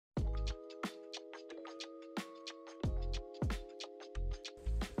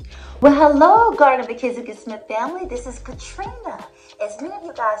Well, hello, Gardner-Mckissick-Smith family. This is Katrina. As many of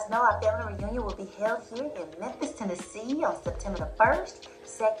you guys know, our family reunion will be held here in Memphis, Tennessee on September the 1st,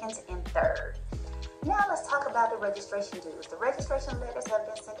 2nd, and 3rd. Now let's talk about the registration dues. The registration letters have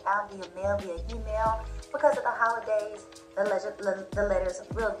been sent out via mail, via email. Because of the holidays, the letters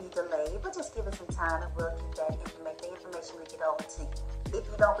will be delayed, but just give it some time and we'll get that information we get over to you. If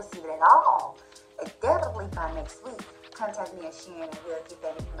you don't receive it at all, definitely by next week, contact me or Sharon and we'll get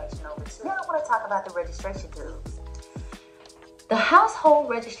that information over to you. Now I want to talk about the registration dues. The household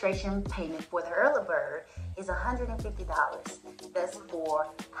registration payment for the early bird is $150. That's for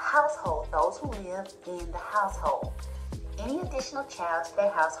household, those who live in the household. Any additional child to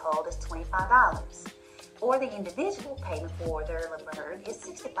their household is $25. Or the individual payment for the early bird is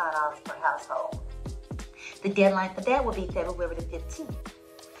 $65 per household. The deadline for that will be February the 15th.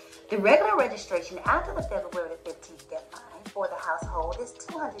 The regular registration after the February the 15th deadline for the household is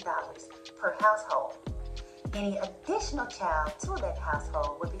 $200 per household. Any additional child to that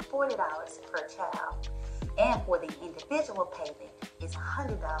household would be $40 per child. And for the individual payment is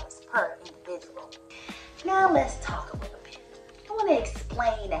 $100 per individual. Now let's talk a little bit. I want to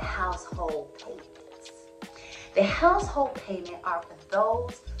explain the household payments. The household payment are for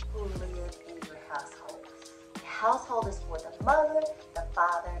those who live in your household. The household is for the mother, the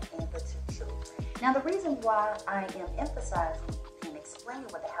father, and the two children. Now the reason why I am emphasizing and explaining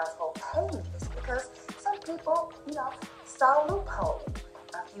what the household payment is because some people, saw a loophole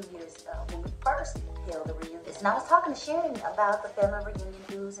a few years ago when we first held the reunion. And I was talking to Sharon about the family reunion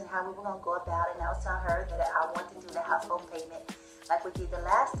dues and how we were going to go about it. And I was telling her that I wanted to do the household payment like we did the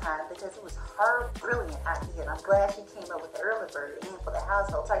last time because it was her brilliant idea. And I'm glad she came up with the early bird and for the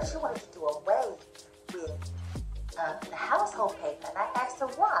household. So she wanted to do away with the household payment. And I asked her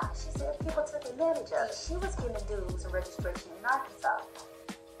why. She said people took advantage of it. She was getting the dues and registration in Arkansas.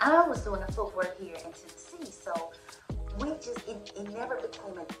 I was doing the footwork here in Tennessee, so it never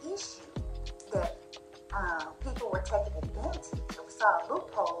became an issue that people were taking advantage. We saw a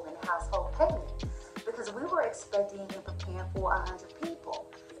loophole in the household payment because we were expecting and preparing for 100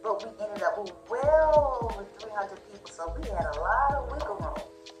 people, but we ended up with well over 300 people, so we had a lot of wiggle room.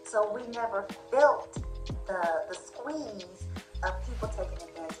 So we never felt the squeeze of people taking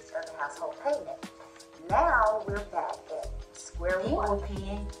advantage of the household payment. Now we're back at square one. People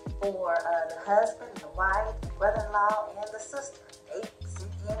paying for the husband and the wife, the brother-in-law, and the sister. They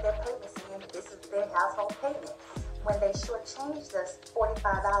sent in their payments in. This is their household payment. When they shortchanged us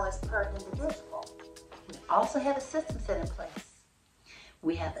 $45 per individual. We also have a system set in place.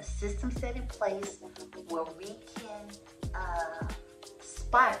 We have a system set in place where we can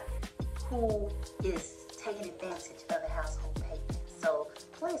spot who is taking advantage of the household payment. So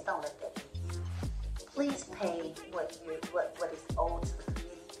please don't let that be you. Please pay what is owed to the committee.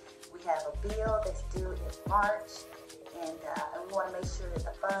 We have a bill that's due in March, and we want to make sure that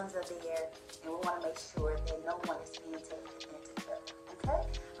the funds are there, and we want to make sure that no one is being taken advantage of. Okay?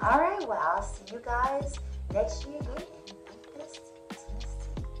 All right. Well, I'll see you guys next year again.